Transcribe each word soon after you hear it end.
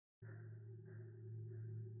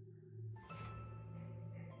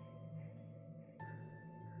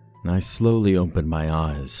I slowly opened my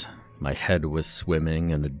eyes. My head was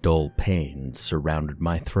swimming and a dull pain surrounded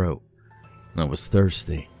my throat. I was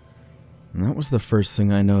thirsty, and that was the first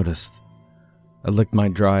thing I noticed. I licked my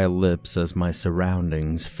dry lips as my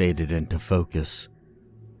surroundings faded into focus.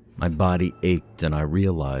 My body ached and I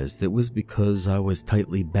realized it was because I was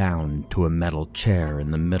tightly bound to a metal chair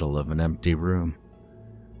in the middle of an empty room.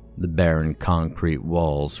 The barren concrete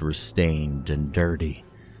walls were stained and dirty.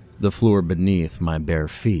 The floor beneath my bare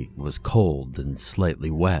feet was cold and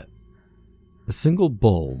slightly wet. A single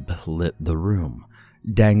bulb lit the room,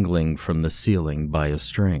 dangling from the ceiling by a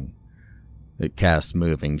string. It cast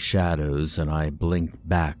moving shadows and I blinked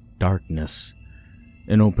back darkness.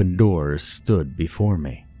 An open door stood before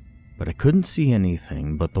me, but I couldn't see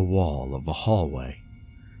anything but the wall of a hallway.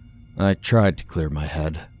 I tried to clear my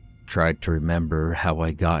head, tried to remember how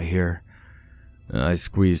I got here. I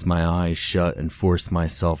squeezed my eyes shut and forced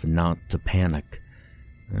myself not to panic,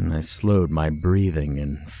 and I slowed my breathing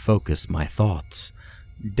and focused my thoughts,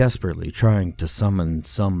 desperately trying to summon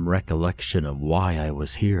some recollection of why I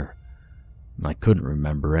was here. I couldn't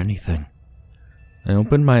remember anything. I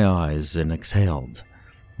opened my eyes and exhaled,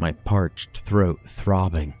 my parched throat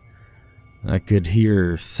throbbing. I could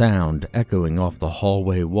hear sound echoing off the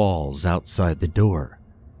hallway walls outside the door.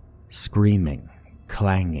 Screaming,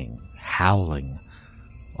 clanging, howling.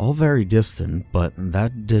 All very distant, but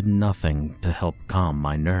that did nothing to help calm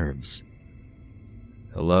my nerves.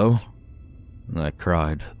 "Hello?" I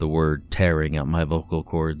cried, the word tearing at my vocal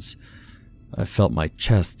cords. I felt my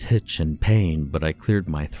chest hitch in pain, but I cleared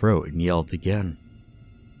my throat and yelled again.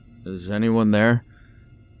 "Is anyone there?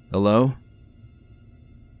 Hello?"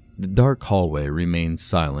 The dark hallway remained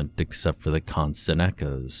silent except for the constant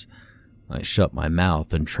echoes. I shut my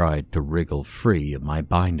mouth and tried to wriggle free of my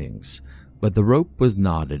bindings, but the rope was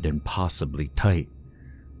knotted impossibly tight.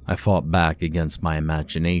 I fought back against my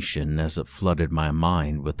imagination as it flooded my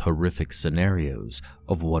mind with horrific scenarios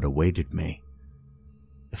of what awaited me.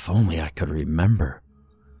 If only I could remember.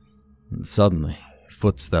 And suddenly,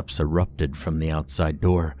 footsteps erupted from the outside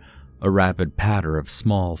door, a rapid patter of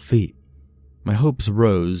small feet. My hopes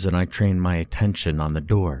rose and I trained my attention on the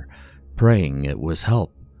door, praying it was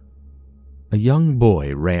help. A young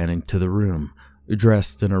boy ran into the room,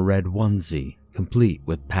 dressed in a red onesie, complete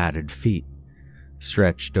with padded feet.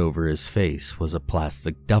 Stretched over his face was a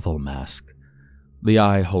plastic devil mask. The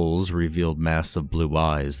eye holes revealed massive blue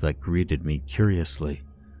eyes that greeted me curiously.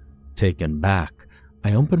 Taken back,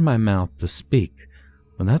 I opened my mouth to speak,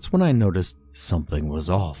 and that's when I noticed something was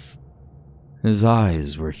off. His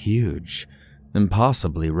eyes were huge,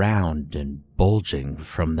 impossibly round and bulging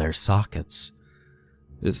from their sockets.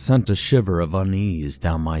 It sent a shiver of unease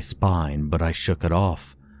down my spine, but I shook it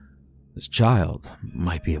off. This child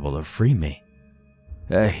might be able to free me.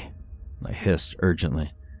 "Hey," I hissed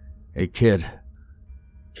urgently. "Hey kid,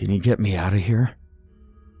 can you get me out of here?"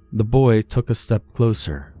 The boy took a step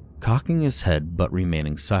closer, cocking his head but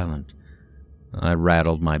remaining silent. I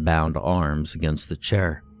rattled my bound arms against the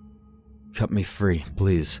chair. "Cut me free,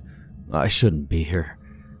 please. I shouldn't be here.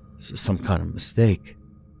 This is some kind of mistake."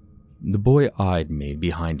 The boy eyed me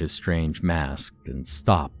behind his strange mask and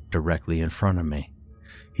stopped directly in front of me.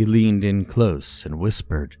 He leaned in close and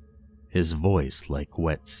whispered, his voice like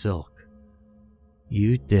wet silk.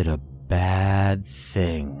 "You did a bad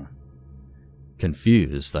thing."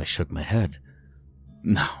 Confused, I shook my head.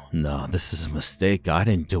 No, this is a mistake. I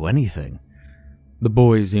didn't do anything." The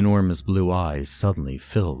boy's enormous blue eyes suddenly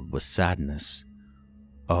filled with sadness.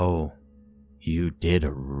 "Oh, you did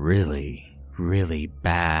a really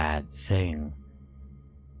bad thing."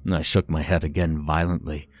 I shook my head again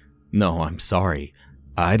violently. "No, I'm sorry.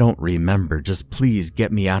 I don't remember. Just please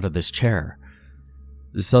get me out of this chair."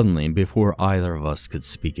 Suddenly, before either of us could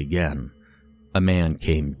speak again, a man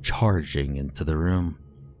came charging into the room.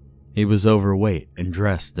 He was overweight and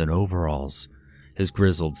dressed in overalls, his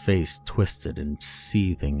grizzled face twisted in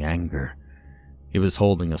seething anger. He was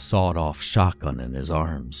holding a sawed-off shotgun in his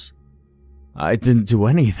arms. "I didn't do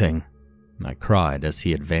anything," I cried as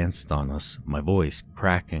he advanced on us, my voice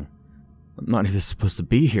cracking. "I'm not even supposed to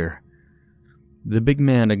be here." The big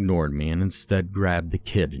man ignored me and instead grabbed the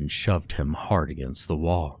kid and shoved him hard against the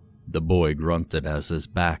wall. The boy grunted as his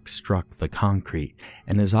back struck the concrete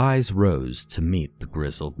and his eyes rose to meet the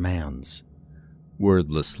grizzled man's.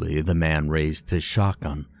 Wordlessly, the man raised his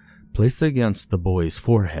shotgun, placed it against the boy's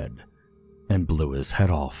forehead, and blew his head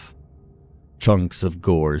off. Chunks of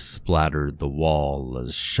gore splattered the wall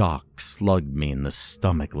as shock slugged me in the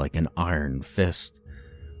stomach like an iron fist.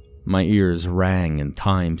 My ears rang and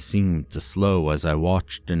time seemed to slow as I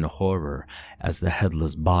watched in horror as the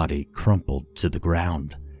headless body crumpled to the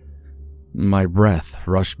ground. My breath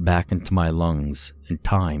rushed back into my lungs, and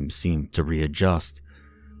time seemed to readjust.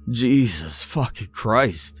 Jesus fucking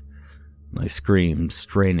Christ! I screamed,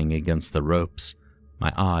 straining against the ropes,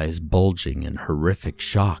 my eyes bulging in horrific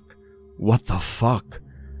shock. What the fuck?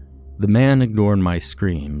 The man ignored my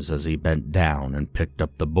screams as he bent down and picked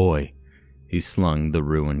up the boy. He slung the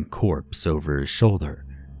ruined corpse over his shoulder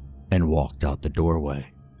and walked out the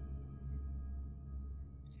doorway.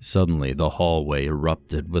 Suddenly, the hallway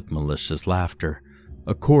erupted with malicious laughter,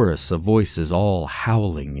 a chorus of voices all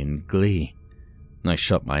howling in glee. I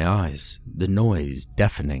shut my eyes, the noise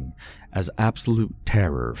deafening as absolute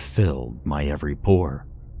terror filled my every pore.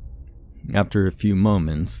 After a few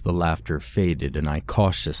moments, the laughter faded and I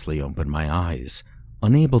cautiously opened my eyes,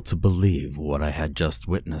 unable to believe what I had just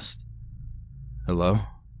witnessed. Hello?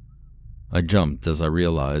 I jumped as I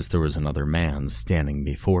realized there was another man standing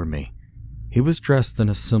before me. He was dressed in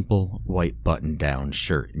a simple white button-down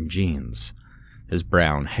shirt and jeans. His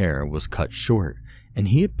brown hair was cut short, and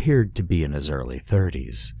he appeared to be in his early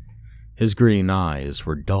 30s. His green eyes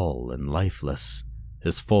were dull and lifeless,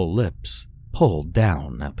 his full lips pulled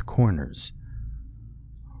down at the corners.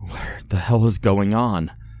 What the hell is going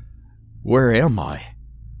on? Where am I?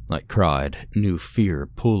 I cried, new fear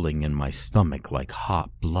pooling in my stomach like hot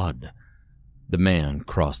blood. The man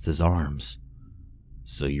crossed his arms.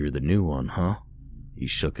 So you're the new one, huh? He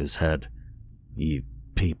shook his head. You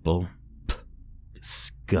people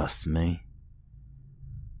disgust me.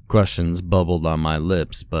 Questions bubbled on my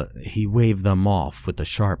lips, but he waved them off with a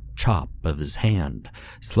sharp chop of his hand,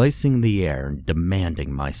 slicing the air and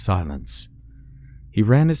demanding my silence. He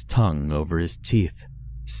ran his tongue over his teeth,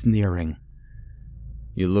 sneering.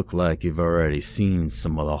 You look like you've already seen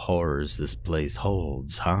some of the horrors this place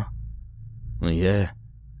holds, huh? Well, yeah,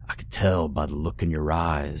 I could tell by the look in your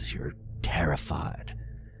eyes you're terrified.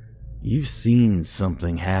 You've seen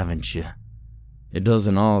something, haven't you? It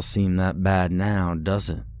doesn't all seem that bad now, does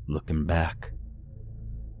it, looking back?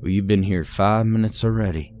 Well, you've been here 5 minutes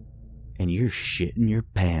already, and you're shitting your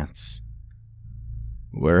pants.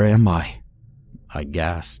 Where am I? I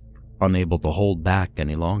gasped, unable to hold back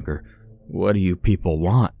any longer. What do you people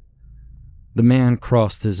want? The man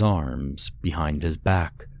crossed his arms behind his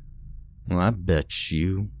back. Well, I bet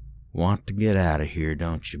you want to get out of here,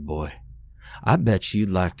 don't you, boy? I bet you'd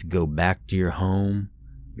like to go back to your home,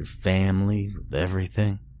 your family, with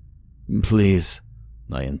everything. Please,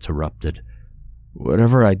 I interrupted.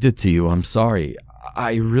 Whatever I did to you, I'm sorry.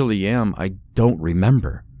 I really am. I don't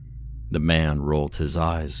remember. The man rolled his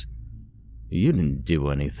eyes. You didn't do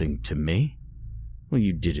anything to me. Well,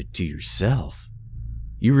 you did it to yourself.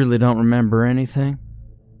 You really don't remember anything?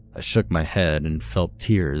 I shook my head and felt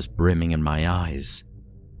tears brimming in my eyes.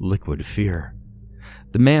 Liquid fear.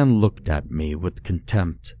 The man looked at me with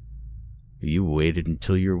contempt. You waited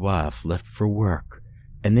until your wife left for work,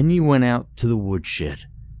 and then you went out to the woodshed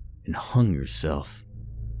and hung yourself.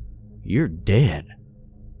 You're dead.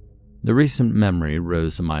 The recent memory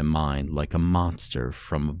rose in my mind like a monster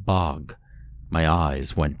from a bog. My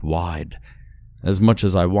eyes went wide. As much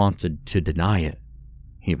as I wanted to deny it,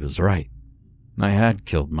 he was right. I had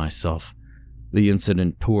killed myself. The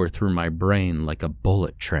incident tore through my brain like a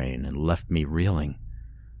bullet train and left me reeling.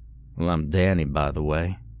 Well, I'm Danny, by the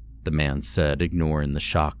way, the man said, ignoring the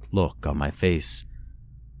shocked look on my face.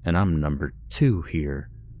 And I'm number 2 here.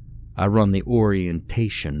 I run the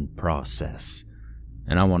orientation process.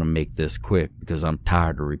 And I want to make this quick because I'm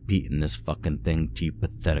tired of repeating this fucking thing to you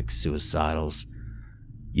pathetic suicidals.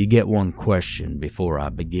 You get one question before I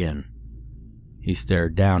begin. He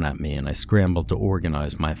stared down at me and I scrambled to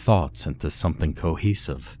organize my thoughts into something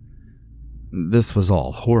cohesive. This was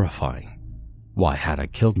all horrifying. Why had I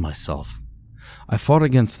killed myself? I fought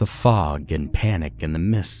against the fog and panic, and the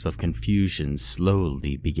mists of confusion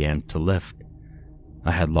slowly began to lift.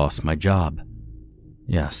 I had lost my job.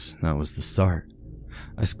 Yes, that was the start.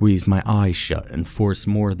 I squeezed my eyes shut and forced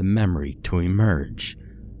more of the memory to emerge.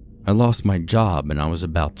 I lost my job and I was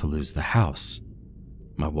about to lose the house.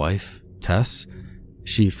 My wife, Tess,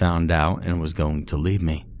 she found out and was going to leave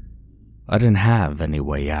me. I didn't have any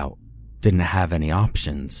way out, didn't have any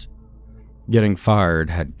options. Getting fired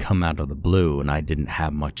had come out of the blue and I didn't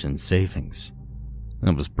have much in savings.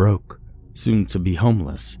 I was broke, soon to be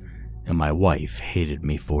homeless, and my wife hated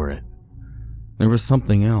me for it. There was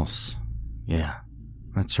something else. Yeah,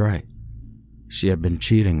 that's right. She had been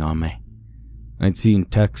cheating on me. I'd seen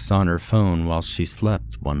texts on her phone while she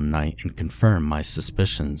slept one night and confirmed my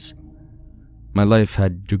suspicions. My life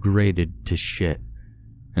had degraded to shit,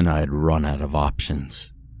 and I had run out of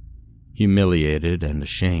options. Humiliated and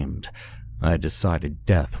ashamed, I decided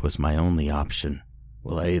death was my only option.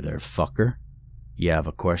 Well, hey there, fucker. You have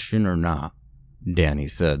a question or not? Danny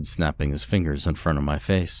said, snapping his fingers in front of my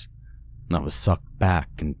face. I was sucked back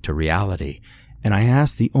into reality, and I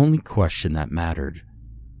asked the only question that mattered.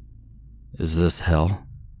 Is this hell?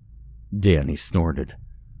 Danny snorted.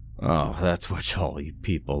 Oh, that's what all you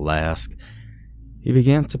people ask. He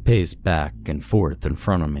began to pace back and forth in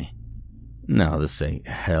front of me. No, this ain't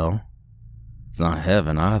hell. It's not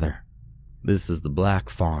heaven either. This is the Black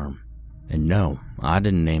Farm. And no, I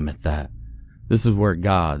didn't name it that. This is where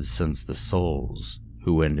God sends the souls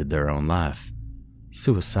who ended their own life.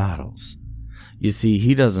 Suicidals. You see,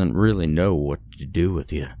 he doesn't really know what to do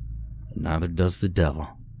with you. And neither does the devil.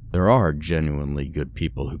 There are genuinely good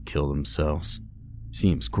people who kill themselves.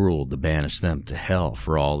 Seems cruel to banish them to hell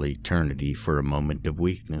for all eternity for a moment of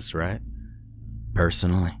weakness, right?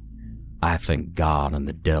 Personally, I think God and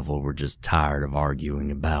the devil were just tired of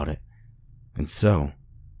arguing about it. And so,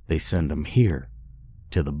 they send them here,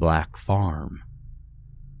 to the Black Farm.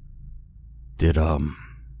 Did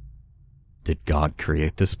God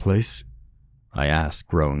create this place? I asked,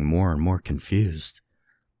 growing more and more confused.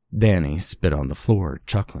 Danny spit on the floor,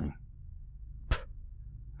 chuckling.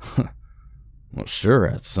 Well, sure,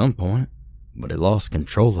 at some point, but he lost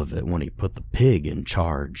control of it when he put the pig in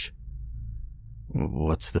charge.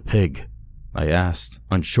 What's the pig? I asked,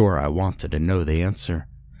 unsure I wanted to know the answer.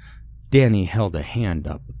 Danny held a hand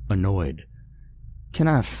up, annoyed. Can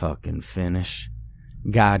I fucking finish?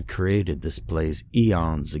 God created this place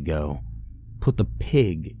eons ago, put the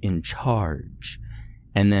pig in charge,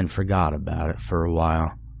 and then forgot about it for a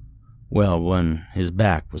while. Well, when his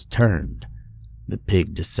back was turned, the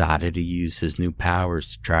pig decided to use his new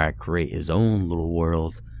powers to try to create his own little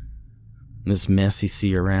world. This mess you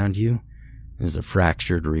see around you is the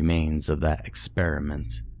fractured remains of that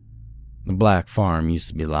experiment. The Black Farm used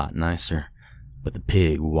to be a lot nicer, but the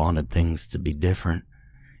pig wanted things to be different.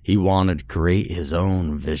 He wanted to create his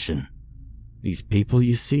own vision. These people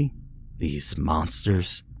you see, these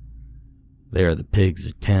monsters, they are the pig's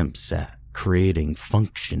attempts at creating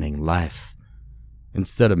functioning life.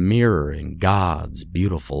 Instead of mirroring God's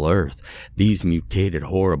beautiful earth, these mutated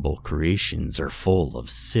horrible creations are full of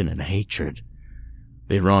sin and hatred.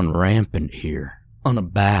 They run rampant here,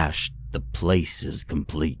 unabashed. The place is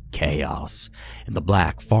complete chaos, and the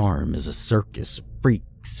Black Farm is a circus of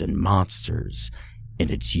freaks and monsters,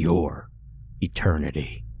 and it's your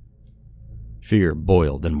eternity. Fear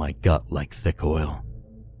boiled in my gut like thick oil.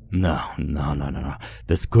 No.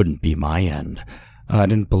 This couldn't be my end. I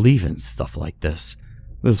didn't believe in stuff like this.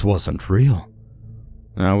 This wasn't real.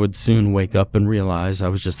 I would soon wake up and realize I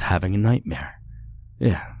was just having a nightmare.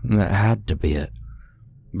 Yeah, that had to be it.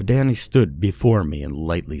 But Danny stood before me and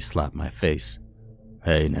lightly slapped my face.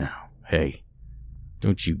 Hey now, hey.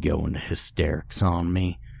 Don't you go into hysterics on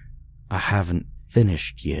me. I haven't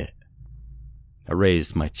finished yet. I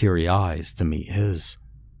raised my teary eyes to meet his.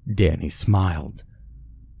 Danny smiled.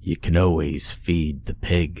 You can always feed the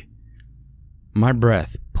pig. My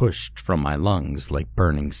breath pushed from my lungs like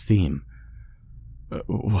burning steam.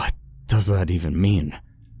 What does that even mean?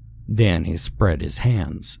 Danny spread his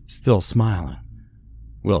hands, still smiling.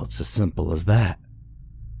 Well, it's as simple as that.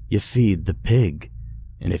 You feed the pig,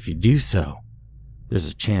 and if you do so, there's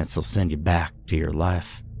a chance he'll send you back to your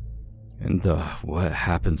life. And what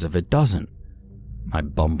happens if it doesn't? I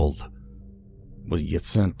bumbled. Well, you get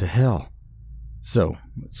sent to hell. So,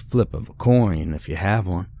 it's a flip of a coin if you have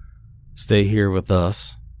one. Stay here with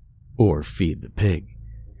us, or feed the pig.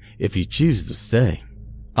 If you choose to stay,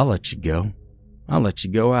 I'll let you go. I'll let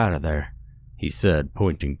you go out of there, he said,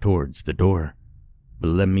 pointing towards the door. But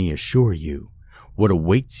let me assure you, what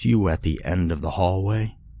awaits you at the end of the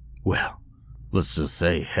hallway, well, let's just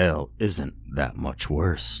say hell isn't that much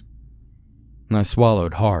worse. I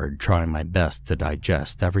swallowed hard, trying my best to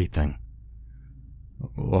digest everything.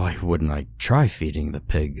 Why wouldn't I try feeding the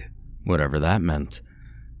pig, whatever that meant?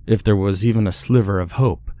 If there was even a sliver of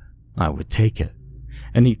hope, I would take it.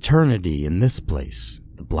 An eternity in this place,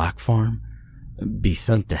 the Black Farm, be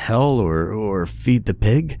sent to hell or feed the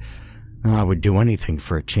pig? I would do anything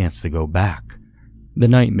for a chance to go back. The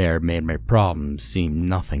nightmare made my problems seem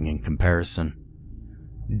nothing in comparison.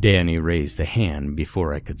 Danny raised a hand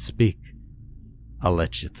before I could speak. I'll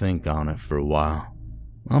let you think on it for a while.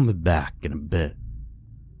 I'll be back in a bit.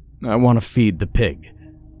 I want to feed the pig,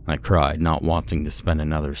 I cried, not wanting to spend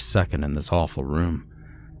another second in this awful room.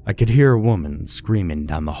 I could hear a woman screaming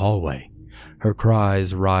down the hallway, her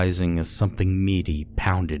cries rising as something meaty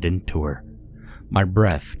pounded into her. My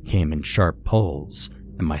breath came in sharp pulls,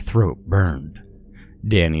 and my throat burned.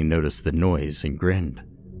 Danny noticed the noise and grinned.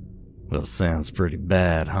 Well, sounds pretty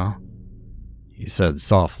bad, huh? He said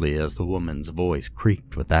softly as the woman's voice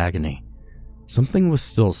creaked with agony. Something was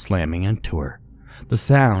still slamming into her, the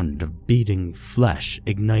sound of beating flesh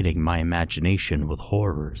igniting my imagination with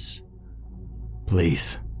horrors.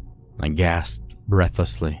 "Please," I gasped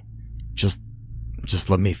breathlessly. Just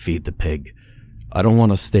let me feed the pig. I don't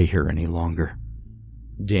want to stay here any longer."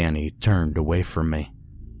 Danny turned away from me.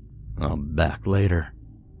 "I'll be back later.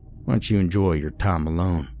 Why don't you enjoy your time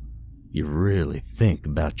alone? You really think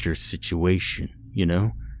about your situation, you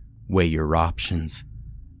know? Weigh your options.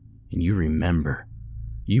 And you remember,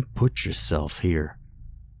 you put yourself here."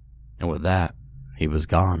 And with that, he was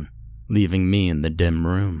gone, leaving me in the dim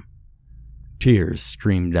room. Tears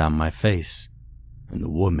streamed down my face, and the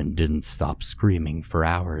woman didn't stop screaming for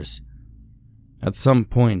hours. At some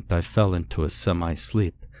point, I fell into a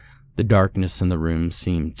semi-sleep. The darkness in the room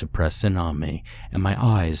seemed to press in on me, and my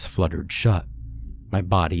eyes fluttered shut. My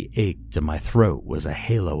body ached, and my throat was a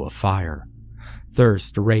halo of fire.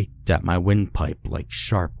 Thirst raked at my windpipe like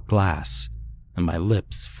sharp glass, and my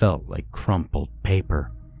lips felt like crumpled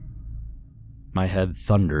paper. My head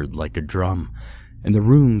thundered like a drum, and the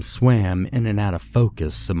room swam in and out of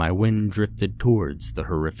focus, and my wind drifted towards the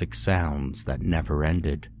horrific sounds that never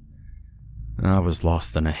ended. I was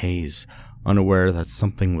lost in a haze, unaware that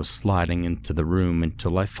something was sliding into the room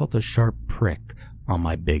until I felt a sharp prick on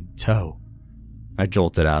my big toe. I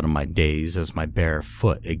jolted out of my daze as my bare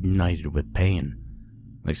foot ignited with pain.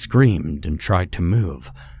 I screamed and tried to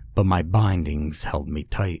move, but my bindings held me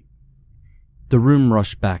tight. The room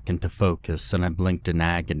rushed back into focus, and I blinked in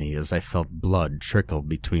agony as I felt blood trickle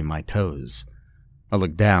between my toes. I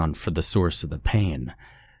looked down for the source of the pain,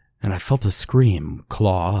 and I felt a scream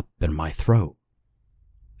claw up in my throat.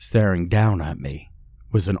 Staring down at me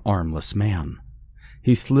was an armless man.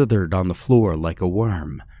 He slithered on the floor like a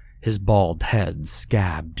worm, his bald head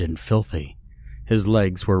scabbed and filthy. His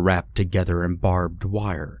legs were wrapped together in barbed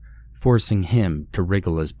wire, forcing him to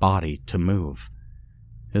wriggle his body to move.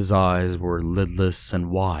 His eyes were lidless and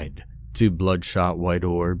wide, two bloodshot white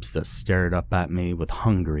orbs that stared up at me with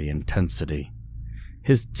hungry intensity.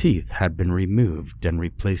 His teeth had been removed and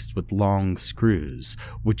replaced with long screws,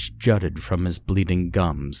 which jutted from his bleeding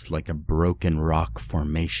gums like a broken rock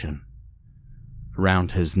formation.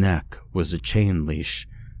 Around his neck was a chain leash,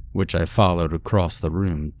 which I followed across the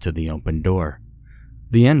room to the open door.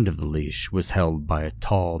 The end of the leash was held by a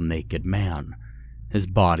tall, naked man. His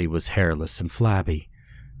body was hairless and flabby,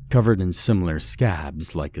 covered in similar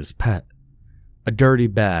scabs like his pet. A dirty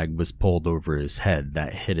bag was pulled over his head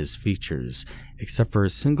that hid his features, except for a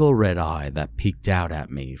single red eye that peeked out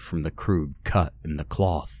at me from the crude cut in the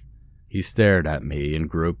cloth. He stared at me and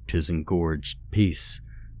groped his engorged piece,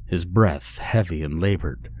 his breath heavy and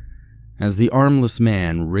labored. As the armless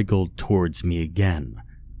man wriggled towards me again,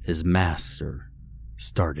 his master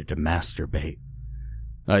started to masturbate.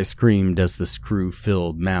 I screamed as the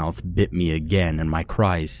screw-filled mouth bit me again, and my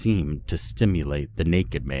cries seemed to stimulate the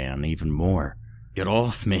naked man even more. "Get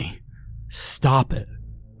off me! Stop it!"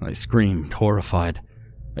 I screamed, horrified.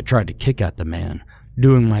 I tried to kick at the man,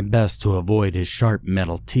 doing my best to avoid his sharp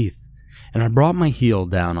metal teeth, and I brought my heel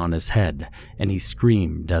down on his head, and he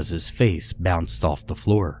screamed as his face bounced off the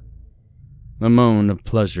floor. A moan of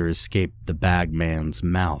pleasure escaped the bagman's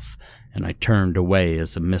mouth, and I turned away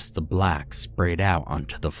as a mist of black sprayed out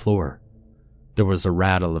onto the floor. There was a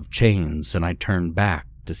rattle of chains, and I turned back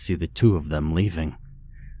to see the two of them leaving.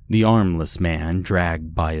 The armless man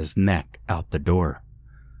dragged by his neck out the door.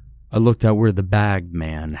 I looked at where the bagged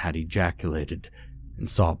man had ejaculated and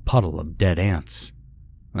saw a puddle of dead ants.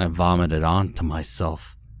 I vomited onto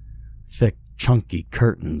myself, thick, chunky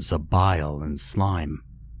curtains of bile and slime.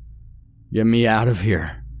 "Get me out of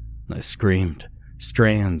here," I screamed,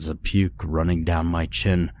 strands of puke running down my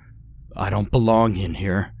chin. "I don't belong in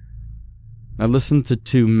here." I listened to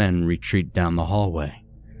two men retreat down the hallway,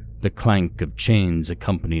 the clank of chains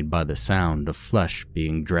accompanied by the sound of flesh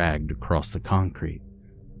being dragged across the concrete.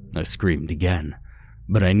 I screamed again,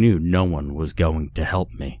 but I knew no one was going to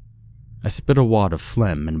help me. I spit a wad of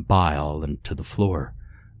phlegm and bile into the floor,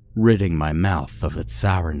 ridding my mouth of its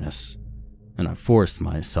sourness, and I forced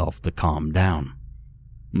myself to calm down.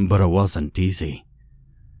 But it wasn't easy.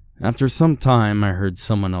 After some time, I heard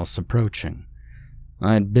someone else approaching.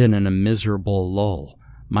 I had been in a miserable lull,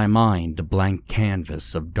 my mind a blank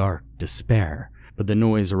canvas of dark despair, but the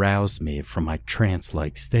noise aroused me from my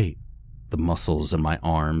trance-like state. The muscles in my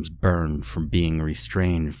arms burned from being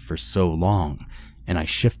restrained for so long, and I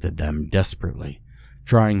shifted them desperately,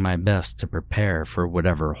 trying my best to prepare for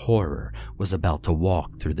whatever horror was about to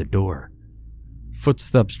walk through the door.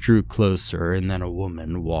 Footsteps drew closer, and then a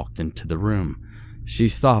woman walked into the room. She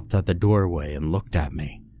stopped at the doorway and looked at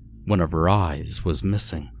me. One of her eyes was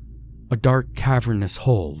missing, a dark cavernous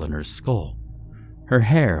hole in her skull. Her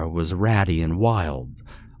hair was ratty and wild,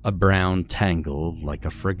 a brown tangle like a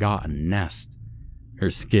forgotten nest. Her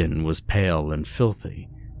skin was pale and filthy,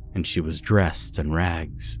 and she was dressed in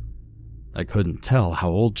rags. I couldn't tell how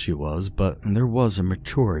old she was, but there was a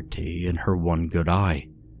maturity in her one good eye.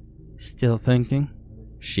 "Still thinking?"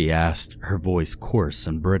 she asked, her voice coarse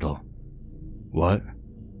and brittle. "What?"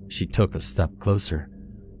 She took a step closer.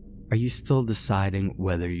 "Are you still deciding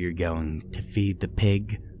whether you're going to feed the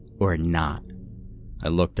pig or not?" I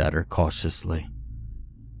looked at her cautiously.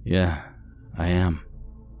 "Yeah, I am."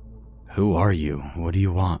 "Who are you? What do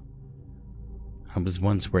you want?" "I was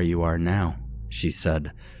once where you are now," she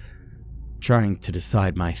said, trying to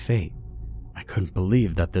decide my fate. I couldn't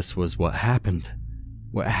believe that this was what happened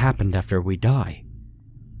after we die.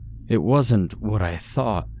 It wasn't what I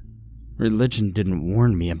thought. Religion didn't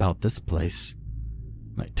warn me about this place.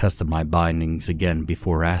 I tested my bindings again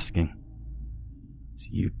before asking. "So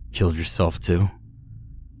you killed yourself too?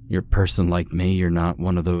 You're a person like me, you're not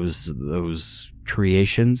one of those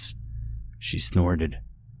creations?" She snorted.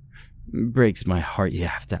 "Breaks my heart you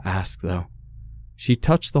have to ask, though." She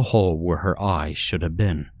touched the hole where her eye should have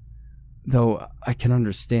been. "Though I can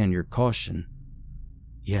understand your caution.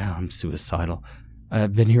 Yeah, I'm suicidal.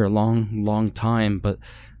 I've been here a long time, but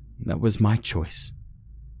that was my choice.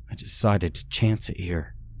 I decided to chance it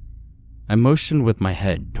here." I motioned with my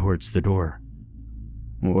head towards the door.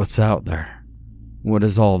 "What's out there? What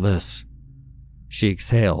is all this?" She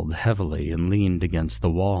exhaled heavily and leaned against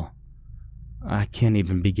the wall. "I can't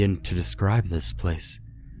even begin to describe this place.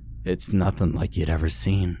 It's nothing like you'd ever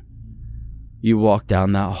seen. You walk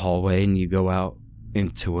down that hallway and you go out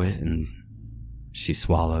into it and..." She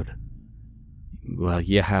swallowed. "Well,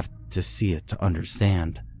 you have to see it to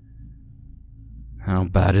understand." "How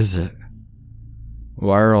bad is it?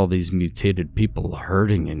 Why are all these mutated people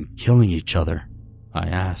hurting and killing each other?" I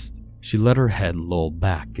asked. She let her head loll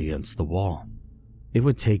back against the wall. "It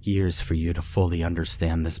would take years for you to fully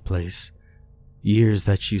understand this place. Years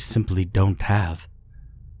that you simply don't have.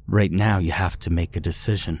 Right now you have to make a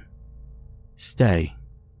decision. Stay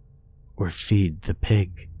or feed the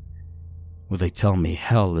pig. Well, they tell me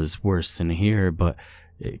hell is worse than here, but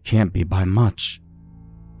it can't be by much.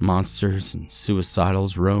 Monsters and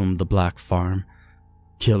suicidals roam the black farm,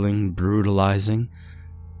 killing, brutalizing,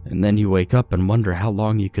 and then you wake up and wonder how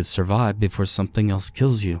long you could survive before something else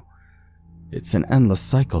kills you. It's an endless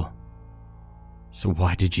cycle. So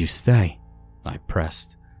why did you stay?" I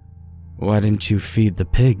pressed. "Why didn't you feed the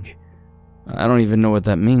pig? I don't even know what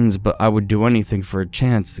that means, but I would do anything for a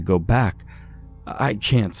chance to go back. I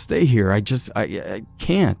can't stay here. I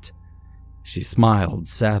can't." She smiled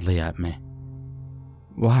sadly at me.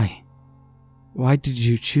 "Why? Why did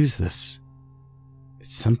you choose this?"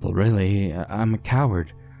 "It's simple, really. I'm a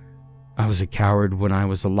coward. I was a coward when I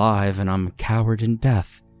was alive, and I'm a coward in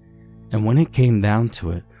death. And when it came down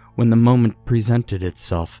to it, when the moment presented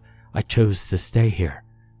itself, I chose to stay here.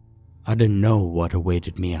 I didn't know what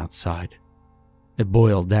awaited me outside. It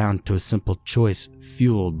boiled down to a simple choice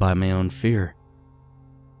fueled by my own fear."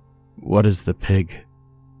 "What is the pig?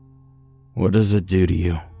 What does it do to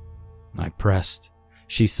you?" I pressed.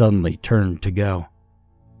 She suddenly turned to go.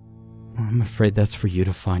 "I'm afraid that's for you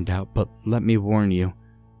to find out, but let me warn you.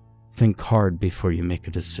 Think hard before you make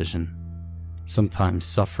a decision. Sometimes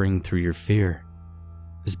suffering through your fear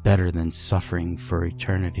is better than suffering for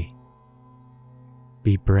eternity.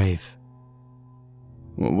 Be brave."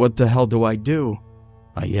 "What the hell do I do?"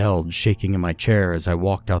 I yelled, shaking in my chair as I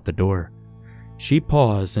walked out the door. She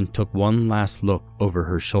paused and took one last look over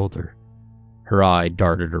her shoulder. Her eye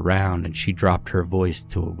darted around and she dropped her voice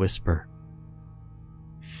to a whisper.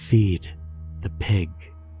 "Feed the pig."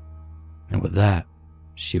 And with that,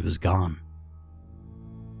 she was gone.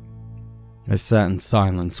 I sat in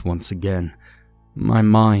silence once again. My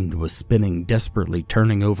mind was spinning, desperately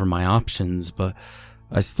turning over my options, but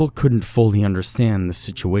I still couldn't fully understand the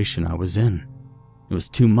situation I was in. It was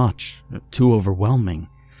too much, too overwhelming.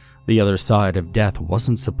 The other side of death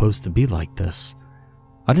wasn't supposed to be like this.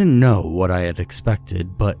 I didn't know what I had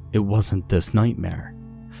expected, but it wasn't this nightmare.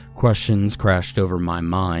 Questions crashed over my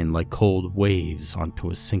mind like cold waves onto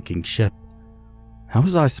a sinking ship. How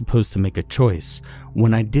was I supposed to make a choice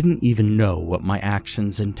when I didn't even know what my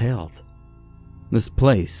actions entailed? This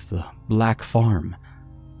place, the Black Farm,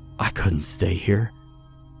 I couldn't stay here.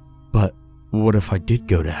 But what if I did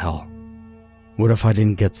go to hell? What if I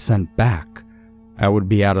didn't get sent back? I would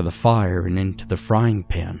be out of the fire and into the frying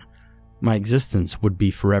pan. My existence would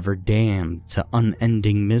be forever damned to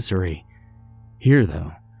unending misery. Here,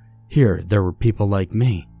 though, there were people like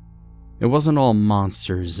me. It wasn't all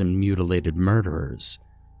monsters and mutilated murderers.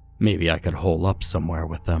 Maybe I could hole up somewhere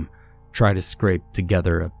with them, try to scrape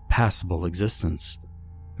together a passable existence.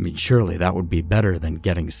 I mean, surely that would be better than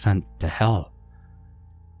getting sent to hell.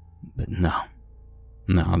 But no,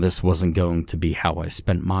 this wasn't going to be how I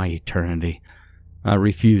spent my eternity. I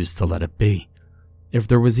refused to let it be. If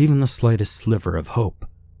there was even the slightest sliver of hope,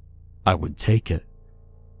 I would take it.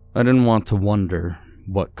 I didn't want to wonder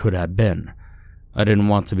what could have been. I didn't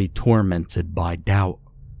want to be tormented by doubt.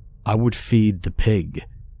 I would feed the pig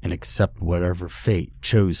and accept whatever fate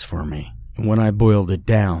chose for me. When I boiled it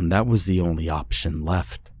down, that was the only option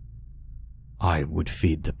left. I would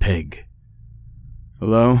feed the pig.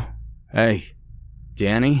 "Hello? Hey,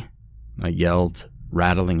 Danny?" I yelled,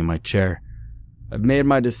 rattling in my chair. "I've made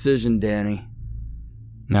my decision, Danny."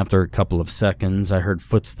 After a couple of seconds, I heard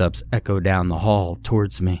footsteps echo down the hall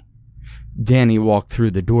towards me. Danny walked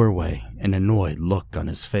through the doorway, an annoyed look on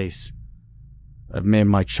his face. "I've made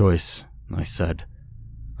my choice," I said.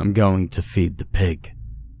 "I'm going to feed the pig."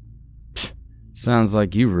 "Sounds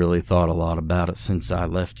like you really thought a lot about it since I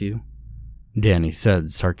left you," Danny said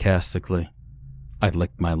sarcastically. I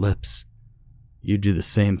licked my lips. "You'd do the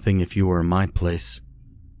same thing if you were in my place."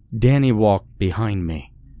 Danny walked behind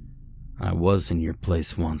me. "I was in your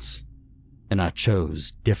place once, and I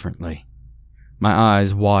chose differently." My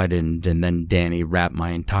eyes widened, and then Danny wrapped my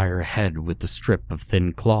entire head with the strip of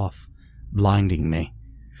thin cloth, blinding me.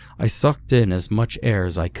 I sucked in as much air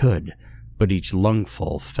as I could, but each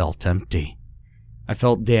lungful felt empty. I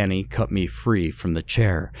felt Danny cut me free from the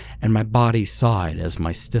chair, and my body sighed as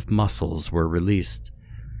my stiff muscles were released.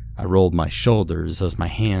 I rolled my shoulders as my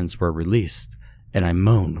hands were released, and I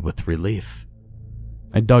moaned with relief.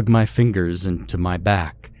 I dug my fingers into my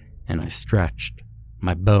back, and I stretched,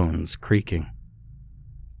 my bones creaking.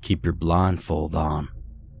 "Keep your blindfold on,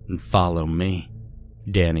 and follow me,"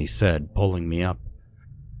 Danny said, pulling me up.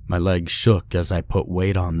 My legs shook as I put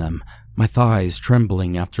weight on them, my thighs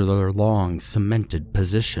trembling after their long, cemented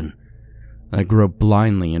position. I groped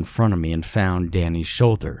blindly in front of me and found Danny's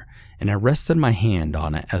shoulder, and I rested my hand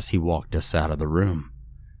on it as he walked us out of the room.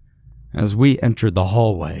 As we entered the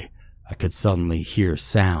hallway, I could suddenly hear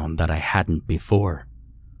sound that I hadn't before.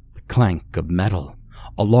 The clank of metal,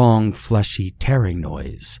 a long, fleshy tearing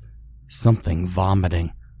noise, something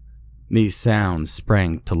vomiting. These sounds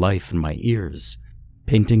sprang to life in my ears,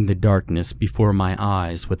 painting the darkness before my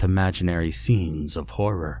eyes with imaginary scenes of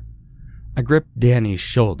horror. I gripped Danny's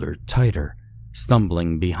shoulder tighter,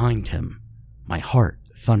 stumbling behind him, my heart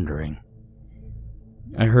thundering.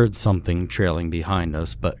 I heard something trailing behind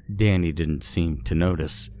us, but Danny didn't seem to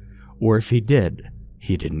notice, or if he did,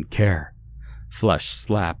 he didn't care. Flesh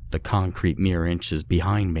slapped the concrete mere inches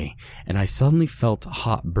behind me, and I suddenly felt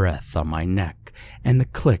hot breath on my neck and the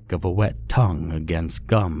click of a wet tongue against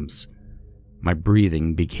gums. My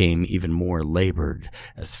breathing became even more labored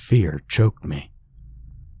as fear choked me.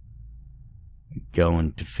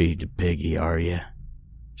 "Going to feed the piggy, are you?"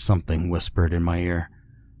 Something whispered in my ear.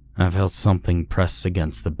 I felt something press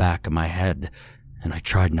against the back of my head, and I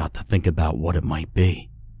tried not to think about what it might be.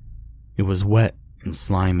 It was wet and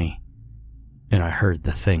slimy, and I heard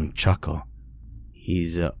the thing chuckle.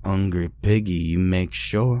 "He's a hungry piggy, you make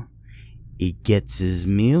sure. He gets his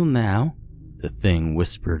meal now," the thing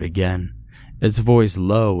whispered again, its voice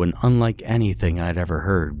low and unlike anything I'd ever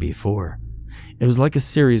heard before. It was like a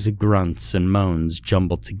series of grunts and moans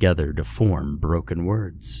jumbled together to form broken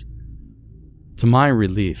words. To my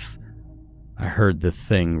relief, I heard the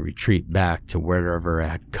thing retreat back to wherever it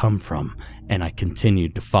had come from, and I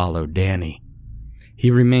continued to follow Danny. He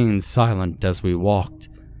remained silent as we walked,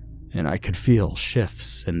 and I could feel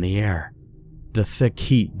shifts in the air. The thick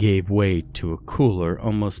heat gave way to a cooler,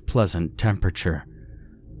 almost pleasant temperature,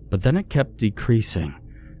 but then it kept decreasing,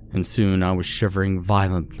 and soon I was shivering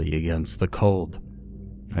violently against the cold.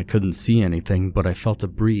 I couldn't see anything, but I felt a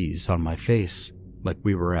breeze on my face, like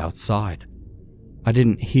we were outside. I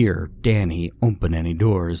didn't hear Danny open any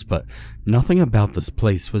doors, but nothing about this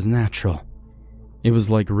place was natural. It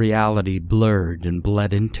was like reality blurred and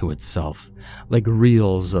bled into itself, like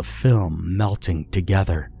reels of film melting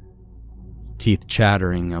together. Teeth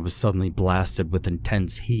chattering, I was suddenly blasted with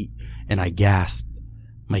intense heat, and I gasped.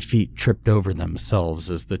 My feet tripped over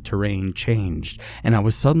themselves as the terrain changed, and I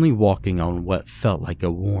was suddenly walking on what felt like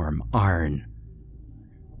a warm iron.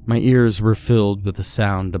 My ears were filled with the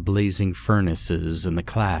sound of blazing furnaces and the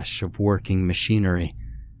clash of working machinery.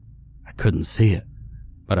 I couldn't see it,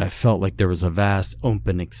 but I felt like there was a vast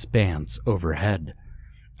open expanse overhead.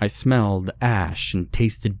 I smelled ash and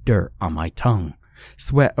tasted dirt on my tongue,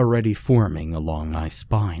 sweat already forming along my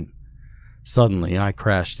spine. Suddenly, I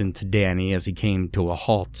crashed into Danny as he came to a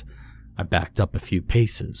halt. I backed up a few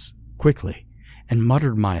paces, quickly, and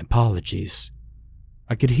muttered my apologies.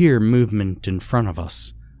 I could hear movement in front of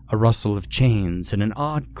us, a rustle of chains and an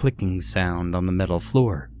odd clicking sound on the metal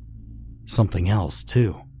floor. Something else,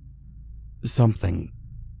 too. Something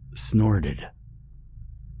snorted.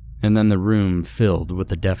 And then the room filled with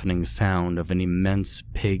the deafening sound of an immense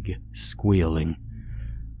pig squealing.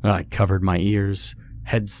 I covered my ears,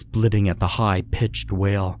 head splitting at the high-pitched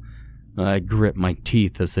wail. I gripped my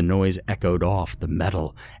teeth as the noise echoed off the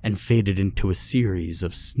metal and faded into a series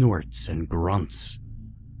of snorts and grunts.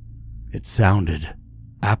 It sounded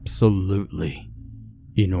absolutely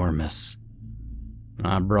enormous.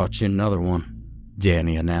 "I brought you another one,"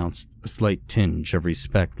 Danny announced, a slight tinge of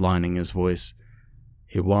respect lining his voice.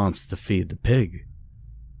 "He wants to feed the pig."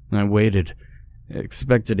 I waited,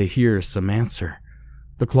 expected to hear some answer,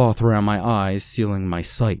 the cloth around my eyes sealing my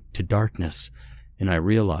sight to darkness, and I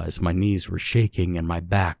realized my knees were shaking and my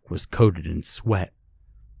back was coated in sweat.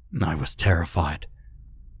 I was terrified.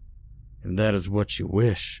 "If that is what you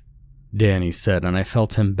wish," Danny said, and I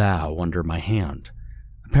felt him bow under my hand.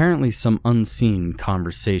 Apparently some unseen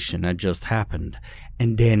conversation had just happened,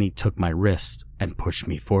 and Danny took my wrist and pushed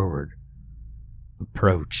me forward.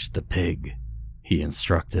 "Approach the pig," he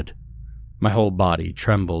instructed. My whole body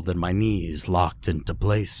trembled and my knees locked into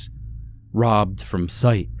place. Robbed from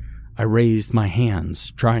sight, I raised my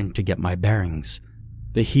hands, trying to get my bearings,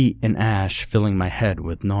 the heat and ash filling my head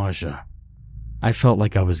with nausea. I felt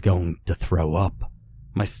like I was going to throw up,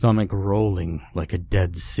 my stomach rolling like a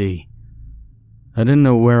dead sea. I didn't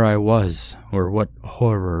know where I was or what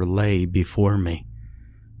horror lay before me.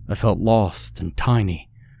 I felt lost and tiny,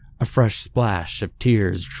 a fresh splash of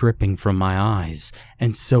tears dripping from my eyes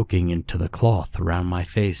and soaking into the cloth around my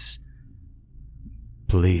face.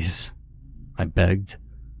 "Please," I begged.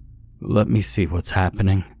 "Let me see what's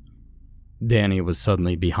happening." Danny was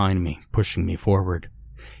suddenly behind me, pushing me forward.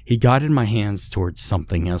 He guided my hands towards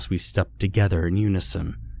something as we stepped together in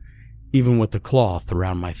unison. Even with the cloth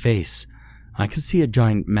around my face, I could see a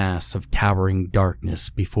giant mass of towering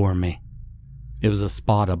darkness before me. It was a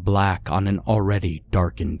spot of black on an already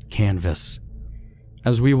darkened canvas.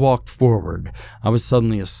 As we walked forward, I was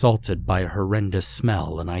suddenly assaulted by a horrendous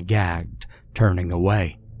smell and I gagged, turning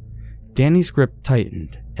away. Danny's grip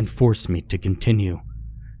tightened and forced me to continue.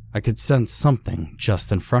 I could sense something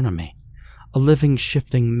just in front of me, a living,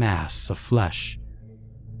 shifting mass of flesh.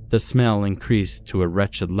 The smell increased to a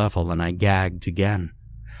wretched level and I gagged again.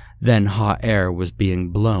 Then hot air was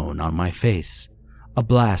being blown on my face, a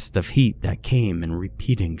blast of heat that came in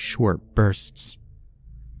repeating short bursts.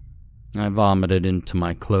 I vomited into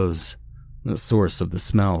my clothes, the source of the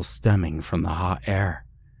smell stemming from the hot air.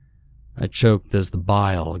 I choked as the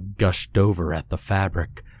bile gushed over at the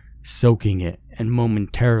fabric, soaking it and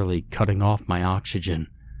momentarily cutting off my oxygen.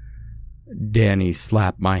 Danny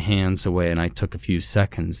slapped my hands away and I took a few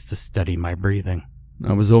seconds to steady my breathing.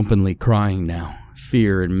 I was openly crying now,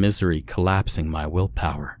 fear and misery collapsing my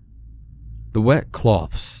willpower. The wet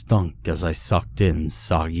cloth stunk as I sucked in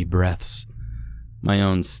soggy breaths. My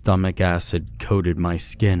own stomach acid coated my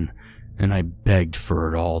skin, and I begged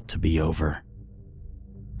for it all to be over.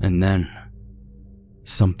 And then,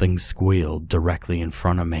 something squealed directly in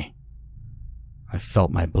front of me. I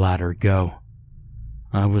felt my bladder go.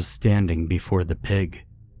 I was standing before the pig.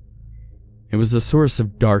 It was the source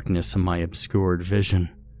of darkness in my obscured vision,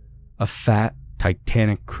 a fat,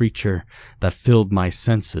 titanic creature that filled my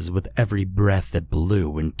senses with every breath it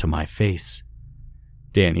blew into my face.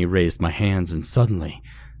 Danny raised my hands and suddenly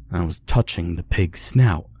I was touching the pig's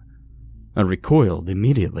snout. I recoiled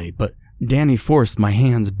immediately, but Danny forced my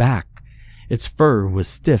hands back. Its fur was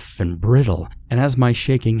stiff and brittle, and as my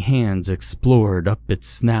shaking hands explored up its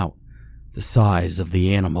snout, the size of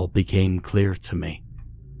the animal became clear to me.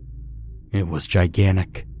 It was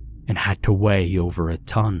gigantic and had to weigh over a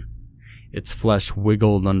ton. Its flesh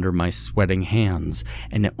wiggled under my sweating hands,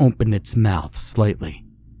 and it opened its mouth slightly.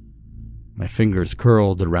 My fingers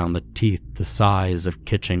curled around the teeth the size of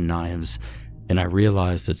kitchen knives, and I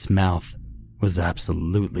realized its mouth was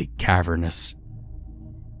absolutely cavernous.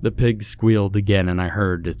 The pig squealed again, and I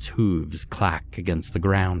heard its hooves clack against the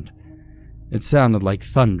ground. It sounded like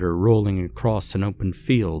thunder rolling across an open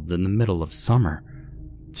field in the middle of summer.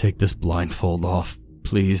 "Take this blindfold off,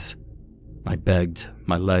 please," I begged,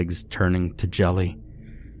 my legs turning to jelly.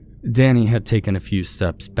 Danny had taken a few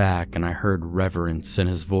steps back, and I heard reverence in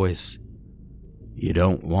his voice. "You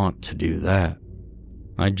don't want to do that."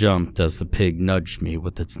 I jumped as the pig nudged me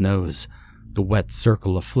with its nose, the wet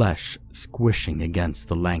circle of flesh squishing against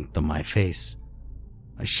the length of my face.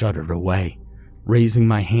 I shuddered away, raising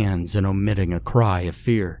my hands and omitting a cry of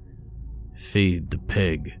fear. "Feed the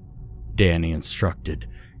pig," Danny instructed,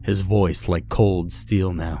 his voice like cold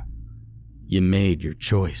steel now. You made your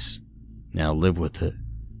choice. Now live with it.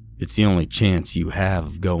 It's the only chance you have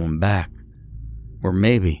of going back. Or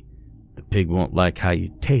maybe the pig won't like how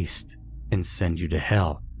you taste and send you to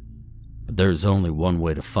hell. But there's only one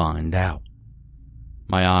way to find out.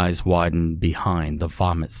 My eyes widened behind the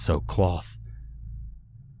vomit-soaked cloth.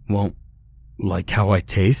 Won't like how I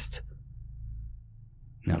taste?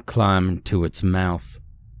 Now climb into its mouth.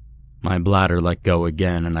 My bladder let go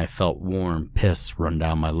again and I felt warm piss run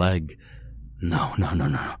down my leg. No.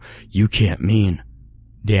 You can't mean.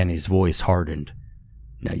 Danny's voice hardened.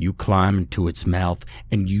 Now you climb into its mouth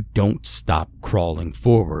and you don't stop crawling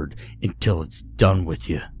forward until it's done with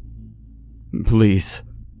you. Please,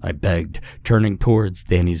 I begged, turning towards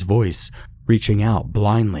Danny's voice, reaching out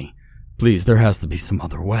blindly. Please, there has to be some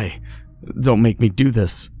other way. Don't make me do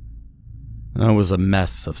this. I was a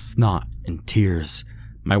mess of snot and tears,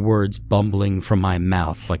 my words bumbling from my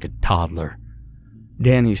mouth like a toddler.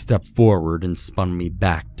 Danny stepped forward and spun me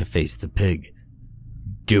back to face the pig.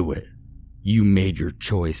 Do it. You made your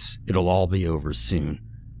choice. It'll all be over soon.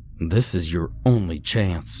 This is your only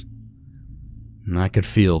chance. And I could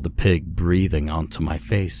feel the pig breathing onto my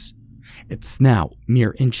face, its snout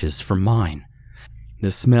mere inches from mine. The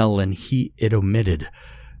smell and heat it emitted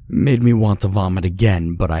made me want to vomit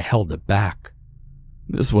again, but I held it back.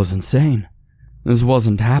 This was insane. This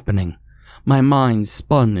wasn't happening. My mind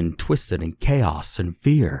spun and twisted in chaos and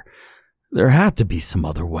fear. There had to be some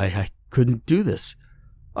other way. I couldn't do this.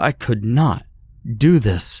 I could not do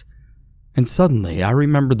this. And suddenly I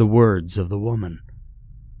remembered the words of the woman.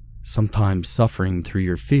 Sometimes suffering through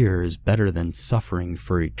your fear is better than suffering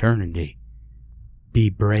for eternity. Be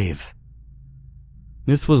brave.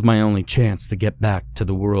 This was my only chance to get back to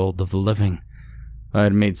the world of the living. I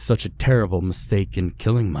had made such a terrible mistake in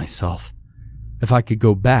killing myself. If I could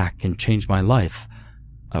go back and change my life,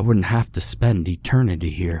 I wouldn't have to spend eternity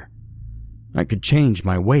here. I could change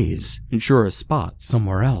my ways, ensure a spot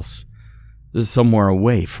somewhere else, somewhere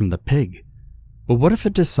away from the pig. But what if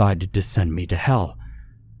it decided to send me to hell?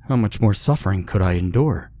 How much more suffering could I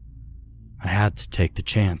endure? I had to take the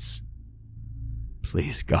chance.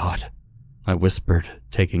 Please, God, I whispered,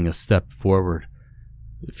 taking a step forward.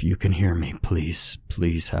 If you can hear me, please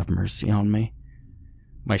have mercy on me.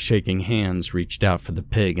 My shaking hands reached out for the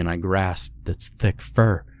pig and I grasped its thick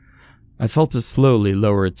fur. I felt it slowly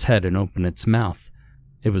lower its head and open its mouth.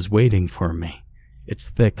 It was waiting for me, its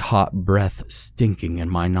thick, hot breath stinking in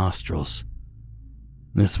my nostrils.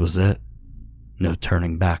 This was it. No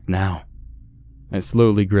turning back now. I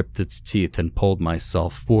slowly gripped its teeth and pulled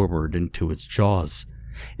myself forward into its jaws.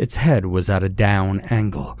 Its head was at a down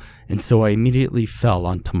angle, and so I immediately fell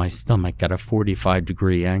onto my stomach at a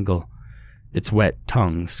 45-degree angle. Its wet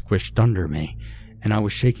tongue squished under me, and I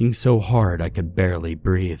was shaking so hard I could barely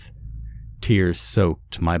breathe. Tears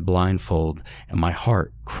soaked my blindfold, and my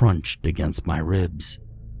heart crunched against my ribs.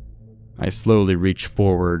 I slowly reached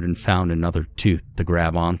forward and found another tooth to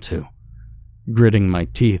grab onto. Gritting my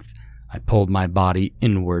teeth, I pulled my body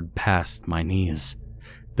inward past my knees.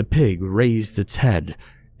 The pig raised its head,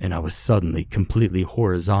 and I was suddenly completely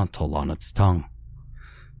horizontal on its tongue.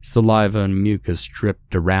 Saliva and mucus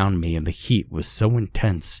dripped around me, and the heat was so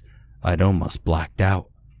intense I'd almost blacked out.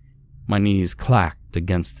 My knees clacked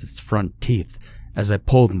against its front teeth as I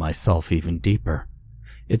pulled myself even deeper.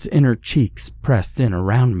 Its inner cheeks pressed in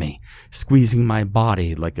around me, squeezing my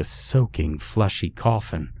body like a soaking, fleshy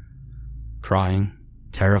coffin. Crying,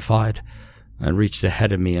 terrified, I reached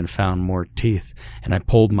ahead of me and found more teeth, and I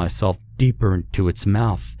pulled myself deeper into its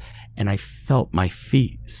mouth, and I felt my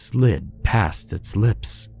feet slid past its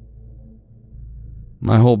lips.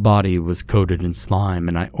 My whole body was coated in slime,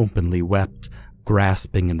 and I openly wept,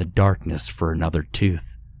 grasping in the darkness for another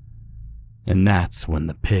tooth. And that's when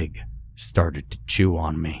the pig started to chew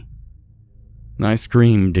on me. I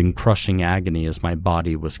screamed in crushing agony as my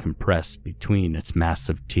body was compressed between its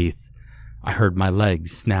massive teeth. I heard my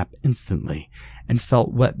legs snap instantly and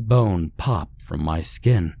felt wet bone pop from my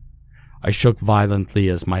skin. I shook violently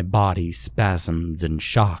as my body spasmed in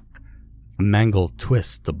shock, a mangled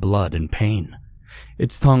twist of blood and pain.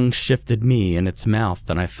 Its tongue shifted me in its mouth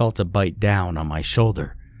and I felt it bite down on my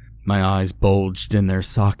shoulder. My eyes bulged in their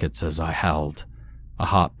sockets as I howled, a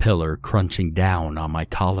hot pillar crunching down on my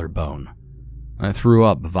collarbone. I threw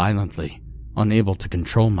up violently, unable to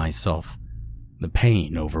control myself, the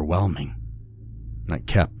pain overwhelming. I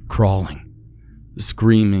kept crawling.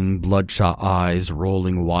 Screaming, bloodshot eyes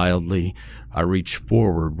rolling wildly, I reached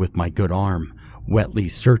forward with my good arm, wetly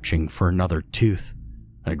searching for another tooth.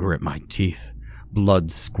 I grit my teeth, blood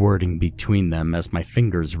squirting between them as my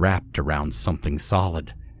fingers wrapped around something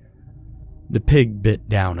solid. The pig bit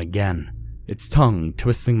down again, its tongue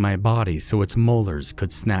twisting my body so its molars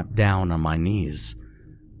could snap down on my knees.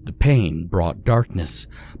 The pain brought darkness,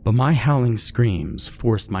 but my howling screams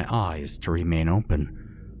forced my eyes to remain open.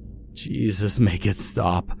 "Jesus, make it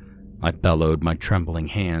stop," I bellowed, my trembling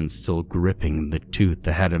hands still gripping the tooth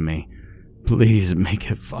ahead of me. "Please make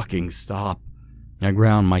it fucking stop." I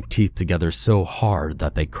ground my teeth together so hard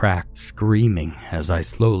that they cracked, screaming as I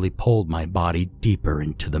slowly pulled my body deeper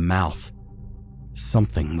into the mouth.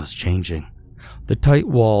 Something was changing. The tight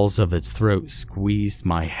walls of its throat squeezed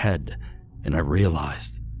my head, and I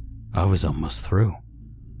realized I was almost through.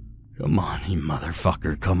 "Come on, you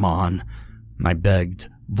motherfucker, come on," I begged,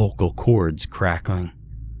 vocal cords crackling.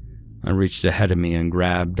 I reached ahead of me and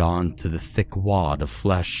grabbed onto the thick wad of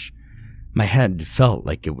flesh. My head felt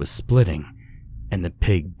like it was splitting, and the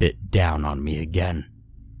pig bit down on me again.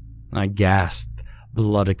 I gasped,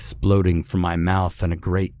 blood exploding from my mouth and a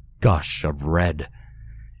great gush of red.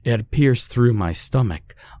 It had pierced through my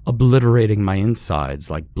stomach, obliterating my insides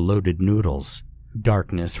like bloated noodles.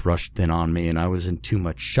 Darkness rushed in on me, and I was in too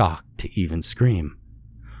much shock to even scream.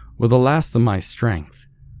 With the last of my strength,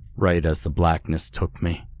 right as the blackness took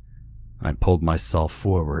me, I pulled myself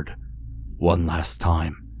forward one last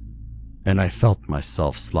time, and I felt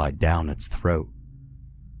myself slide down its throat.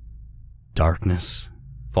 Darkness,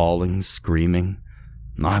 falling, screaming.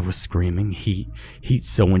 I was screaming, heat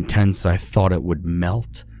so intense I thought it would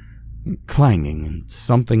melt. Clanging, and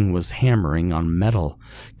something was hammering on metal.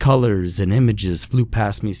 Colors and images flew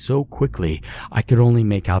past me so quickly I could only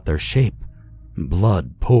make out their shape.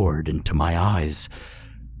 Blood poured into my eyes.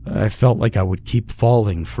 I felt like I would keep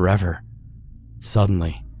falling forever.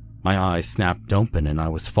 Suddenly, my eyes snapped open and I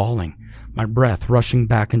was falling, my breath rushing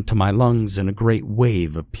back into my lungs in a great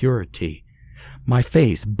wave of purity. My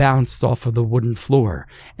face bounced off of the wooden floor,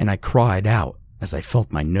 and I cried out as I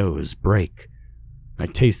felt my nose break. I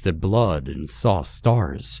tasted blood and saw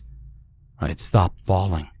stars. I had stopped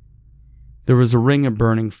falling. There was a ring of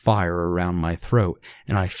burning fire around my throat,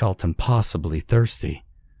 and I felt impossibly thirsty.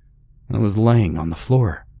 I was laying on the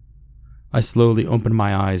floor. I slowly opened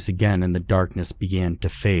my eyes again, and the darkness began to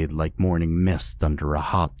fade like morning mist under a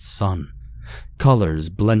hot sun. Colors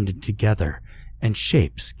blended together, and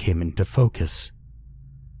shapes came into focus.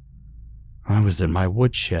 I was in my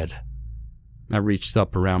woodshed. I reached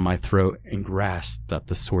up around my throat and grasped at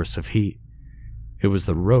the source of heat. It was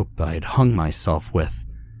the rope I had hung myself with,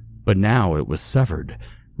 but now it was severed,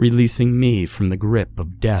 releasing me from the grip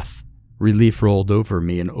of death. Relief rolled over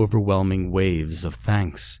me in overwhelming waves of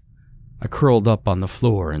thanks. I curled up on the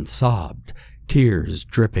floor and sobbed, tears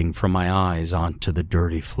dripping from my eyes onto the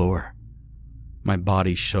dirty floor. My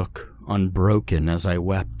body shook, unbroken as I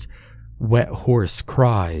wept, wet hoarse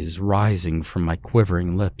cries rising from my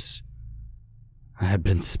quivering lips. I had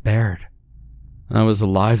been spared. I was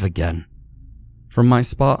alive again. From my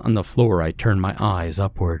spot on the floor, I turned my eyes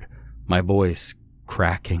upward, my voice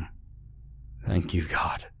cracking. "Thank you,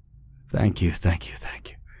 God. Thank you, thank you,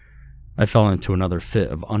 thank you." I fell into another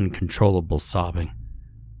fit of uncontrollable sobbing.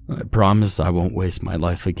 "I promise I won't waste my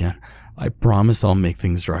life again. I promise I'll make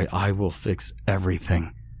things right. I will fix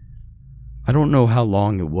everything." I don't know how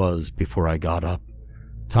long it was before I got up.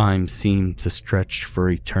 Time seemed to stretch for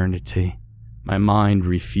eternity. My mind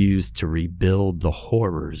refused to rebuild the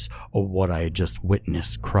horrors of what I had just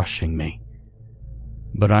witnessed crushing me.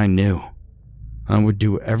 But I knew I would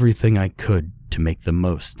do everything I could to make the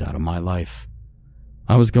most out of my life.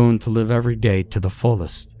 I was going to live every day to the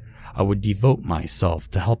fullest. I would devote myself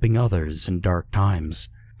to helping others in dark times.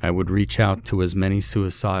 I would reach out to as many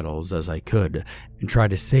suicidals as I could and try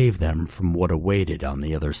to save them from what awaited on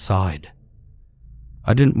the other side.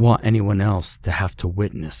 I didn't want anyone else to have to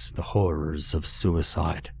witness the horrors of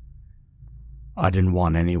suicide. I didn't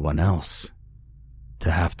want anyone else to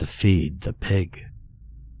have to feed the pig.